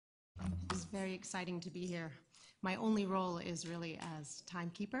very exciting to be here. My only role is really as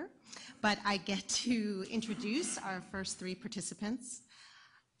timekeeper, but I get to introduce our first three participants.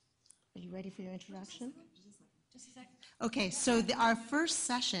 Are you ready for your introduction? Just a second. Okay, so our first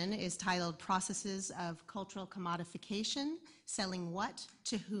session is titled Processes of Cultural Commodification, Selling What,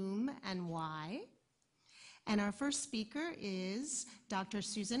 to Whom, and Why. And our first speaker is Dr.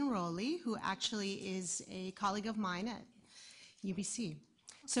 Susan Rowley, who actually is a colleague of mine at UBC.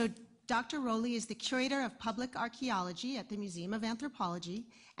 So Dr. Rowley is the Curator of Public Archaeology at the Museum of Anthropology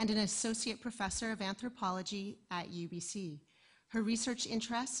and an Associate Professor of Anthropology at UBC. Her research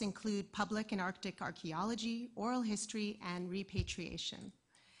interests include public and Arctic archaeology, oral history, and repatriation.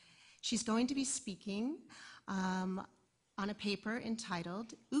 She's going to be speaking on a paper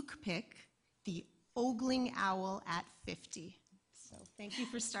entitled Ookpik, the Ogling Owl at 50. So thank you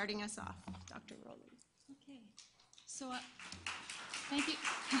for starting us off, Dr. Rowley. Okay, so thank you.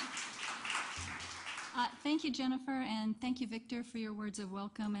 Thank you, Jennifer, and thank you, Victor, for your words of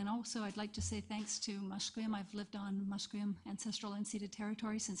welcome. And also, I'd like to say thanks to Musqueam. I've lived on Musqueam ancestral unceded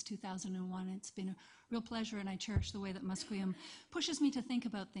territory since 2001. It's been a real pleasure, and I cherish the way that Musqueam pushes me to think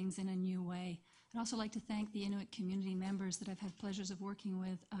about things in a new way. I'd also like to thank the Inuit community members that I've had pleasures of working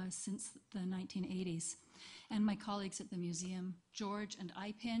with since the 1980s, and my colleagues at the museum, George and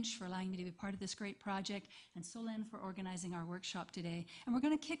IPinCH, for allowing me to be part of this great project, and Solène for organizing our workshop today. And we're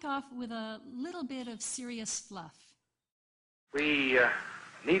going to kick off with a little bit of serious fluff. We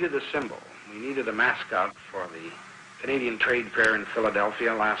needed a symbol. We needed a mascot for the Canadian Trade Fair in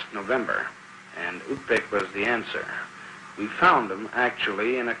Philadelphia last November, and Ookpik was the answer. We found them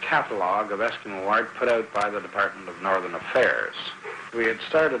actually in a catalog of Eskimo art put out by the Department of Northern Affairs. We had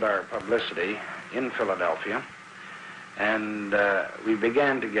started our publicity in Philadelphia, and we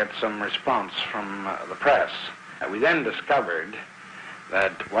began to get some response from the press. We then discovered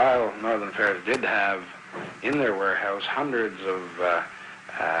that while Northern Affairs did have in their warehouse hundreds of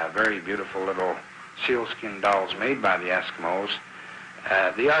very beautiful little sealskin dolls made by the Eskimos,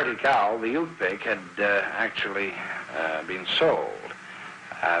 the Arctic owl, the Ookpik, had actually been sold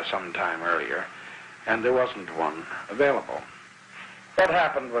some time earlier, and there wasn't one available. What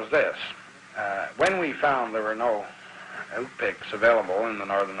happened was this. When we found there were no Ookpiks available in the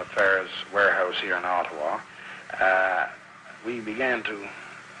Northern Affairs warehouse here in Ottawa, we began to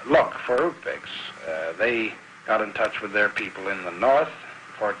look for Ookpiks. They got in touch with their people in the north,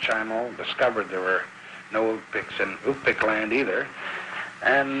 Fort Chimo, discovered there were no Ookpiks in Ookpik land either,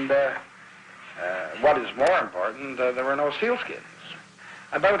 and what is more important, there were no sealskins.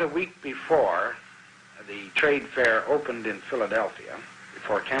 About a week before the trade fair opened in Philadelphia,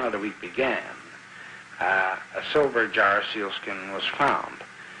 before Canada Week began, a silver jar sealskin was found.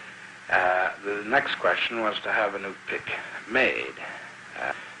 The next question was to have an Ookpik made.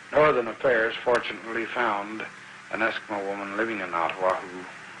 Northern Affairs fortunately found an Eskimo woman living in Ottawa who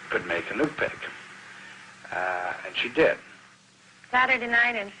could make an Ookpik, and she did. Saturday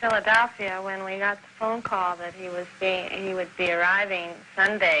night in Philadelphia, when we got the phone call that he would be arriving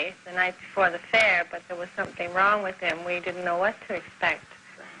Sunday, the night before the fair, but there was something wrong with him, we didn't know what to expect.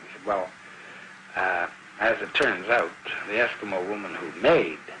 Well, as it turns out, the Eskimo woman who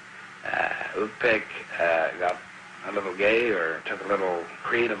made Ookpik got a little gay or took a little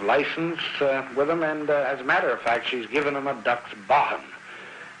creative license with him, and as a matter of fact, she's given him a duck's bottom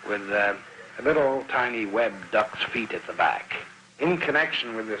with little tiny webbed duck's feet at the back. In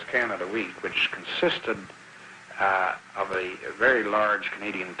connection with this Canada Week, which consisted of a very large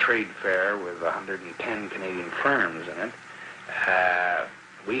Canadian trade fair with 110 Canadian firms in it,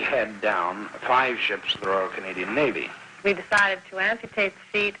 we had down 5 ships of the Royal Canadian Navy. We decided to amputate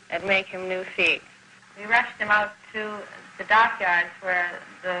the feet and make him new feet. We rushed him out to the dockyards where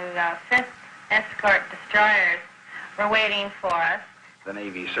the 5th escort destroyers were waiting for us. The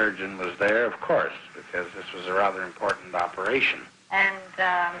Navy surgeon was there, of course, because this was a rather important operation. And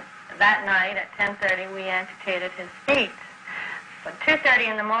that night at 10:30 we amputated his feet. But 2:30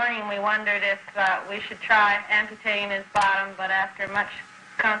 in the morning we wondered if we should try amputating his bottom, but after much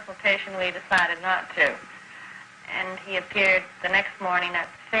consultation we decided not to. And he appeared the next morning at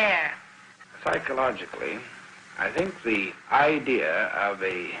the fair. Psychologically, I think the idea of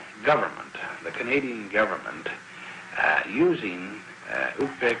a government, the Canadian government, using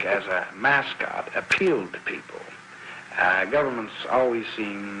Ookpik as a mascot appealed to people. Governments always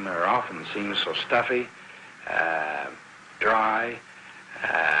seem, or often seem, so stuffy, dry,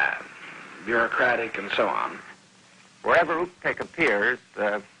 bureaucratic, and so on. Wherever Ookpik appears,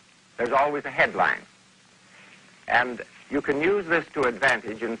 there's always a headline. And you can use this to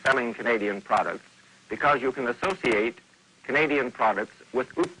advantage in selling Canadian products because you can associate Canadian products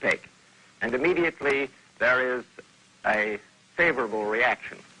with Ookpik. and immediately there is a favorable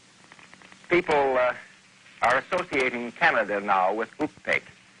reaction. People are associating Canada now with Ookpik.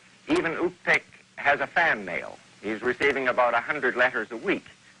 Even Ookpik has a fan mail. He's receiving about 100 letters a week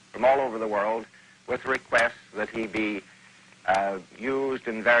from all over the world with requests that he be used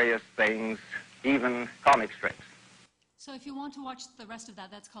in various things, even comic strips. So if you want to watch the rest of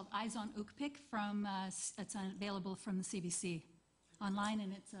that, that's called Eyes on Ookpik from, it's available from the CBC online,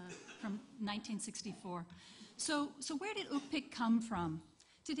 and it's from 1964. So where did Ookpik come from?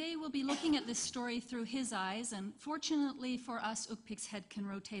 Today we'll be looking at this story through his eyes, and fortunately for us, Ookpik's head can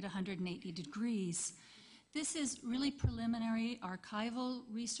rotate 180 degrees. This is really preliminary archival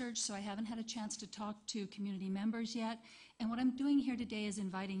research, so I haven't had a chance to talk to community members yet. And what I'm doing here today is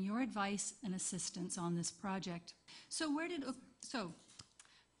inviting your advice and assistance on this project. So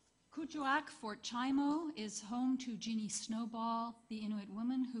Kuujjuaq, Fort Chimo, is home to Jeannie Snowball, the Inuit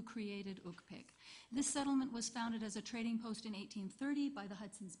woman who created Ookpik. This settlement was founded as a trading post in 1830 by the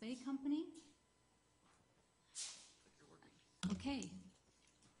Hudson's Bay Company. Okay.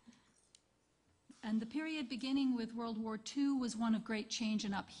 And the period beginning with World War II was one of great change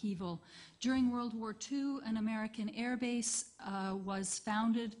and upheaval. During World War II, an American air base was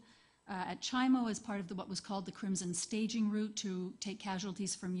founded at Chimo as part of what was called the Crimson Staging Route to take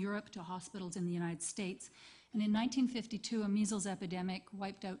casualties from Europe to hospitals in the United States. And in 1952, a measles epidemic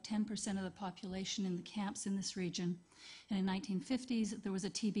wiped out 10% of the population in the camps in this region. And in the 1950s, there was a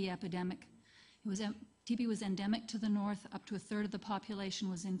TB epidemic. TB was endemic to the north. Up to a third of the population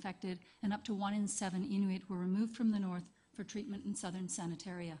was infected, and up to 1 in 7 Inuit were removed from the north for treatment in southern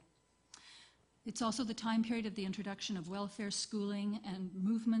sanitaria. It's also the time period of the introduction of welfare schooling and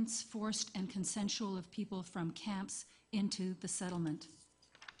movements, forced and consensual, of people from camps into the settlement.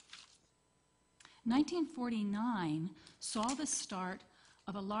 1949 saw the start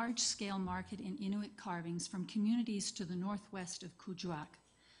of a large-scale market in Inuit carvings from communities to the northwest of Kuujjuaq.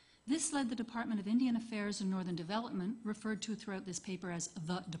 This led the Department of Indian Affairs and Northern Development, referred to throughout this paper as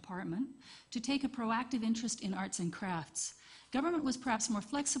the department, to take a proactive interest in arts and crafts. Government was perhaps more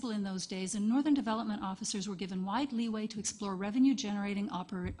flexible in those days, and Northern Development officers were given wide leeway to explore revenue-generating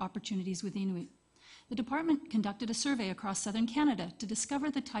opportunities with Inuit. The department conducted a survey across southern Canada to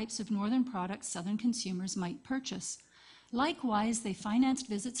discover the types of northern products southern consumers might purchase. Likewise, they financed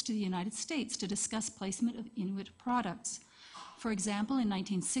visits to the United States to discuss placement of Inuit products. For example, in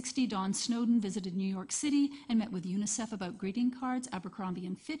 1960, Don Snowden visited New York City and met with UNICEF about greeting cards, Abercrombie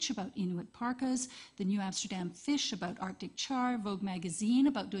 & Fitch about Inuit parkas, the New Amsterdam Fish about Arctic char, Vogue magazine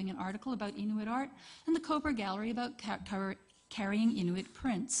about doing an article about Inuit art, and the Cobra Gallery about carrying Inuit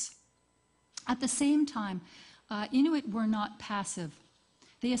prints. At the same time, Inuit were not passive.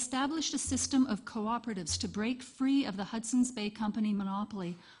 They established a system of cooperatives to break free of the Hudson's Bay Company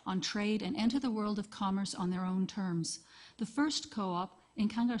monopoly on trade and enter the world of commerce on their own terms. The first co-op in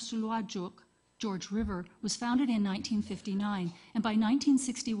Kangersulwajok, George River, was founded in 1959, and by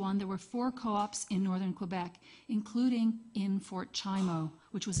 1961 there were 4 co-ops in northern Quebec, including in Fort Chimo,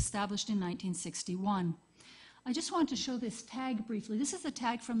 which was established in 1961. I just wanted to show this tag briefly. This is a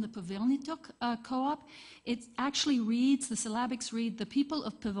tag from the Pevongnituk co-op. It actually reads, the syllabics read, "The people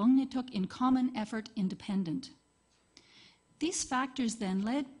of Pevongnituk in common effort independent." These factors then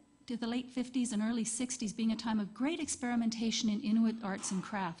led to the late 50s and early 60s being a time of great experimentation in Inuit arts and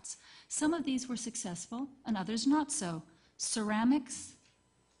crafts. Some of these were successful and others not so. Ceramics,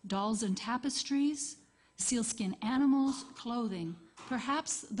 dolls and tapestries, sealskin animals, clothing.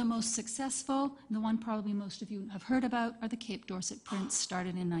 Perhaps the most successful, and the one probably most of you have heard about, are the Cape Dorset prints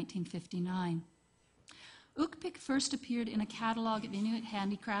started in 1959. Ookpik first appeared in a catalog of Inuit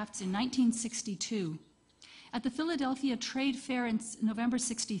handicrafts in 1962. At the Philadelphia Trade Fair in November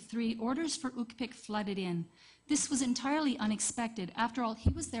 '63, orders for Ookpik flooded in. This was entirely unexpected. After all, he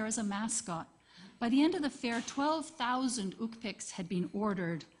was there as a mascot. By the end of the fair, 12,000 Ookpiks had been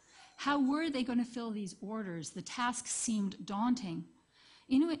ordered. How were they going to fill these orders? The task seemed daunting.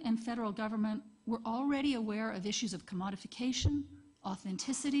 Inuit and federal government were already aware of issues of commodification,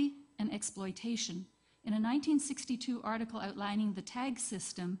 authenticity, and exploitation. In a 1962 article outlining the tag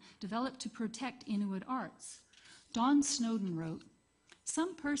system developed to protect Inuit arts, Don Snowden wrote,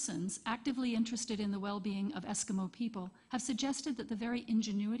 "Some persons actively interested in the well-being of Eskimo people have suggested that the very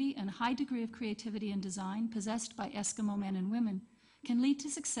ingenuity and high degree of creativity and design possessed by Eskimo men and women can lead to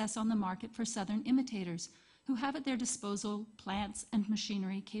success on the market for Southern imitators who have at their disposal plants and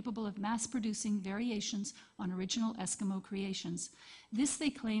machinery capable of mass-producing variations on original Eskimo creations. This,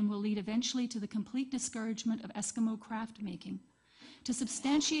 they claim, will lead eventually to the complete discouragement of Eskimo craft making. To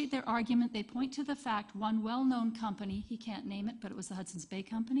substantiate their argument, they point to the fact one well-known company, he can't name it, but it was the Hudson's Bay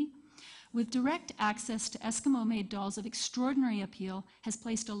Company, with direct access to Eskimo-made dolls of extraordinary appeal, has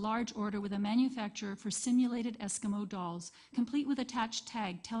placed a large order with a manufacturer for simulated Eskimo dolls, complete with attached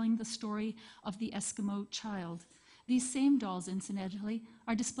tag telling the story of the Eskimo child. These same dolls, incidentally,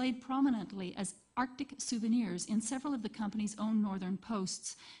 are displayed prominently as Arctic souvenirs in several of the company's own northern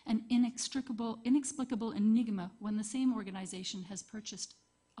posts, an inexplicable enigma when the same organization has purchased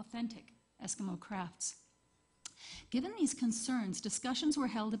authentic Eskimo crafts. Given these concerns, discussions were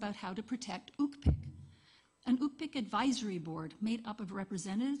held about how to protect Ookpik. An Ookpik Advisory Board made up of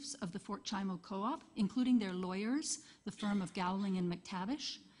representatives of the Fort Chimo Co-op, including their lawyers, the firm of Gowling and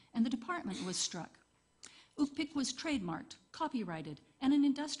McTavish, and the department was struck. Ookpik was trademarked, copyrighted, and an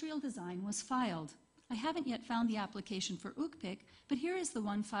industrial design was filed. I haven't yet found the application for Ookpik, but here is the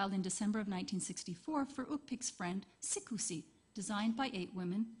one filed in December of 1964 for Ookpik's friend Sikusi, designed by 8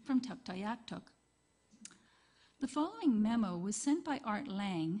 women from Tuktoyaktuk. The following memo was sent by Art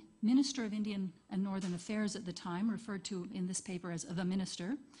Lang, Minister of Indian and Northern Affairs at the time, referred to in this paper as the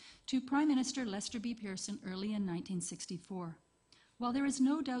Minister, to Prime Minister Lester B. Pearson early in 1964. While there is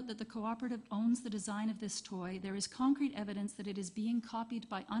no doubt that the cooperative owns the design of this toy, there is concrete evidence that it is being copied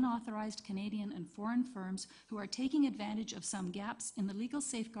by unauthorized Canadian and foreign firms who are taking advantage of some gaps in the legal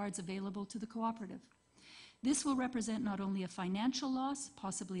safeguards available to the cooperative. This will represent not only a financial loss,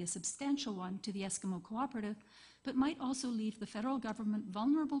 possibly a substantial one, to the Eskimo Cooperative, but might also leave the federal government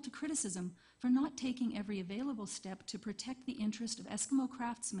vulnerable to criticism for not taking every available step to protect the interest of Eskimo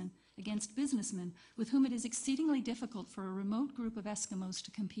craftsmen against businessmen with whom it is exceedingly difficult for a remote group of Eskimos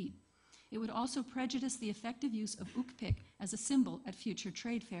to compete. It would also prejudice the effective use of Ookpik as a symbol at future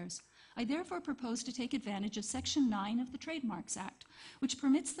trade fairs. I therefore propose to take advantage of Section 9 of the Trademarks Act, which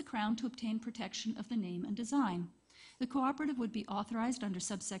permits the Crown to obtain protection of the name and design. The cooperative would be authorized under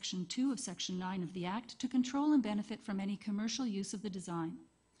subsection 2 of Section 9 of the Act to control and benefit from any commercial use of the design.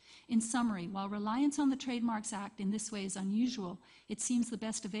 In summary, while reliance on the Trademarks Act in this way is unusual, it seems the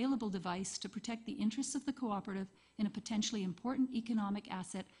best available device to protect the interests of the cooperative in a potentially important economic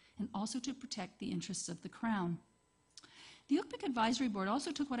asset and also to protect the interests of the Crown. The Ookpik Advisory Board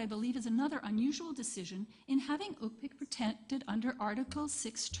also took what I believe is another unusual decision in having Ookpik protected under Article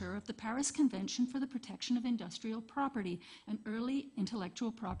 6 of the Paris Convention for the Protection of Industrial Property, an early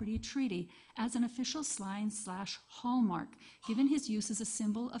intellectual property treaty, as an official sign/hallmark, given his use as a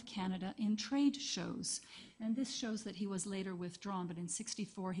symbol of Canada in trade shows. And this shows that he was later withdrawn, but in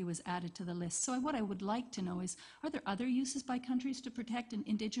 '64 he was added to the list. So what I would like to know is, are there other uses by countries to protect an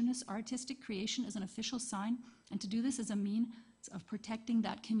Indigenous artistic creation as an official sign, and to do this as a means of protecting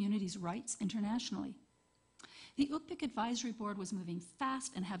that community's rights internationally? The Ookpik Advisory Board was moving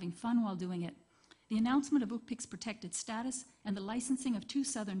fast and having fun while doing it. The announcement of Ookpik's protected status and the licensing of 2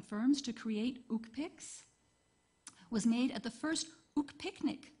 southern firms to create Ookpiks was made at the first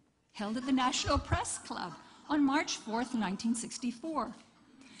Ookpiknik, held at the National Press Club on March 4th, 1964.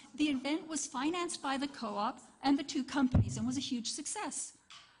 The event was financed by the co-op and the 2 companies and was a huge success.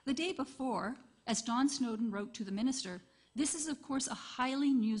 The day before, as Don Snowden wrote to the minister, this is of course a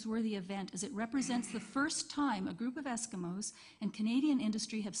highly newsworthy event as it represents the first time a group of Eskimos and Canadian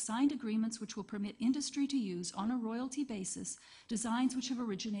industry have signed agreements which will permit industry to use on a royalty basis designs which have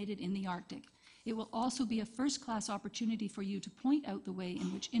originated in the Arctic. It will also be a first-class opportunity for you to point out the way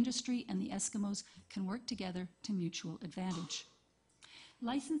in which industry and the Eskimos can work together to mutual advantage.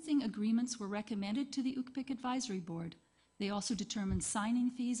 Licensing agreements were recommended to the Ookpik Advisory Board. They also determined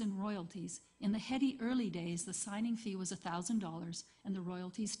signing fees and royalties. In the heady early days, the signing fee was $1,000 and the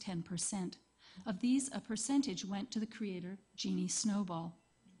royalties 10%. Of these, a percentage went to the creator, Jeannie Snowball.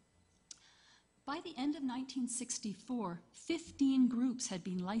 By the end of 1964, 15 groups had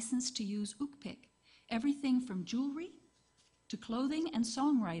been licensed to use Ookpik, everything from jewelry to clothing and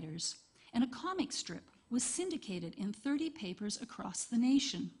songwriters, and a comic strip was syndicated in 30 papers across the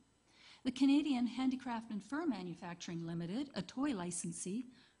nation. The Canadian Handicraft and Fur Manufacturing Limited, a toy licensee,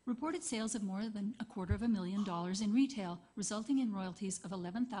 reported sales of more than $250,000 in retail, resulting in royalties of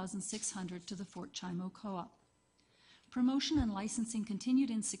 $11,600 to the Fort Chimo Co-op. Promotion and licensing continued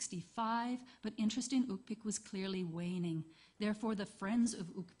in '65, but interest in Ookpik was clearly waning. Therefore, the Friends of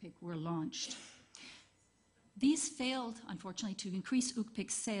Ookpik were launched. These failed, unfortunately, to increase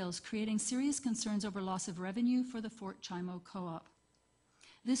Ookpik's sales, creating serious concerns over loss of revenue for the Fort Chimo Co-op.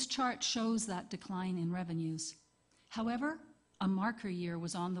 This chart shows that decline in revenues. However, a marker year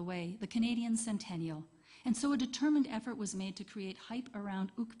was on the way, the Canadian Centennial, and so a determined effort was made to create hype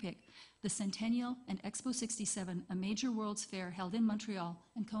around Ookpik, the Centennial and Expo 67, a major World's Fair held in Montreal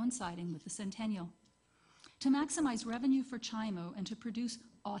and coinciding with the Centennial. To maximize revenue for Chimo and to produce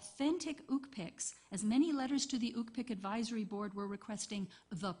authentic Ookpiks, as many letters to the Ookpik Advisory Board were requesting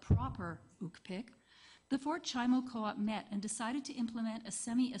the proper Ookpik, the Fort Chimo Co-op met and decided to implement a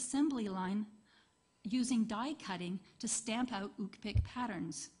semi-assembly line using die cutting to stamp out Ookpik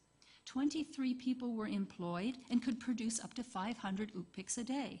patterns. 23 people were employed and could produce up to 500 Ookpiks a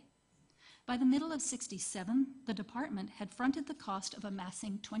day. By the middle of '67, the department had fronted the cost of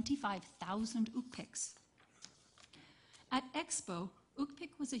amassing 25,000 Ookpiks. At Expo,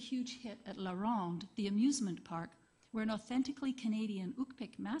 Ookpik was a huge hit at La Ronde, the amusement park, where an authentically Canadian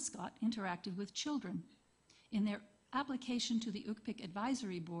Ookpik mascot interacted with children. In their application to the Ookpik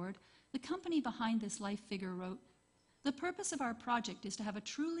Advisory Board, the company behind this life figure wrote, "The purpose of our project is to have a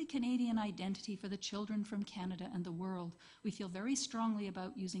truly Canadian identity for the children from Canada and the world. We feel very strongly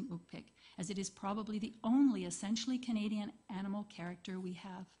about using Ookpik, as it is probably the only essentially Canadian animal character we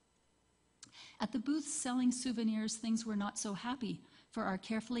have." At the booths selling souvenirs, things were not so happy for our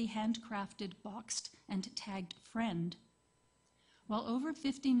carefully handcrafted, boxed, and tagged friend. While over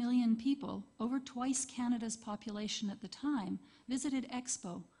 50 million people, over twice Canada's population at the time, visited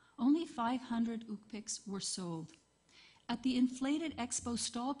Expo, only 500 Ookpiks were sold. At the inflated Expo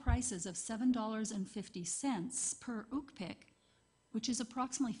stall prices of $7.50 per Ookpik, which is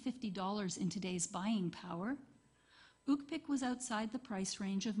approximately $50 in today's buying power, Ookpik was outside the price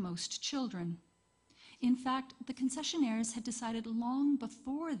range of most children. In fact, the concessionaires had decided long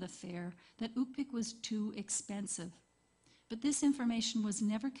before the fair that Ookpik was too expensive. But this information was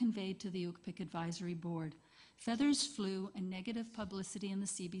never conveyed to the Ookpik Advisory Board. Feathers flew and negative publicity in the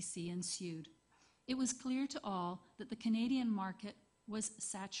CBC ensued. It was clear to all that the Canadian market was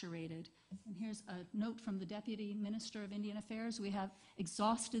saturated. And here's a note from the Deputy Minister of Indian Affairs. We have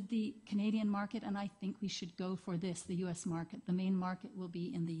exhausted the Canadian market, and I think we should go for this, the US market. The main market will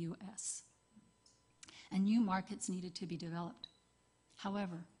be in the US. And new markets needed to be developed.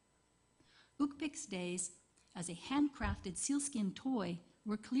 However, Ookpik's days as a handcrafted sealskin toy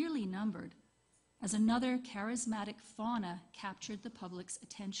were clearly numbered, as another charismatic fauna captured the public's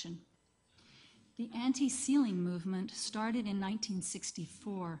attention. The anti-sealing movement started in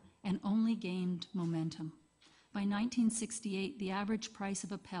 1964 and only gained momentum. By 1968, the average price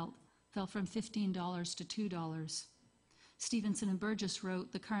of a pelt fell from $15 to $2. Stevenson and Burgess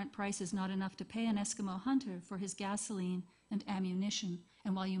wrote, "The current price is not enough to pay an Eskimo hunter for his gasoline and ammunition."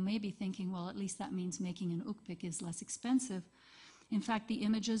 And while you may be thinking, well, at least that means making an Ookpik is less expensive, in fact, the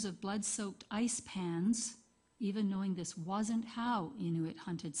images of blood-soaked ice pans, even knowing this wasn't how Inuit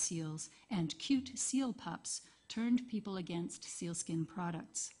hunted seals, and cute seal pups turned people against sealskin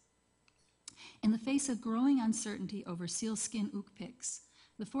products. In the face of growing uncertainty over sealskin Ookpiks,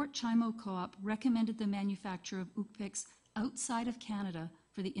 the Fort Chimo Co-op recommended the manufacture of Ookpiks outside of Canada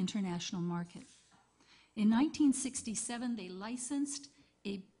for the international market. In 1967, they licensed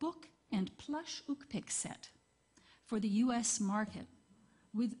a book and plush Ookpik set for the US market,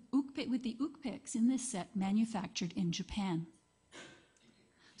 with the Ookpiks in this set manufactured in Japan.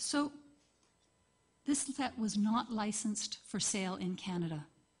 So this set was not licensed for sale in Canada.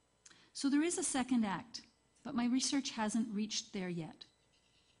 So there is a second act, but my research hasn't reached there yet.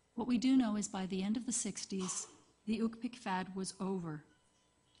 What we do know is by the end of the 60s, the Ookpik fad was over.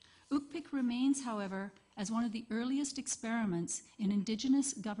 Ookpik remains, however, as one of the earliest experiments in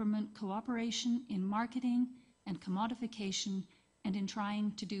Indigenous government cooperation in marketing and commodification and in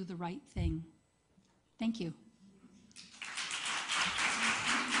trying to do the right thing. Thank you.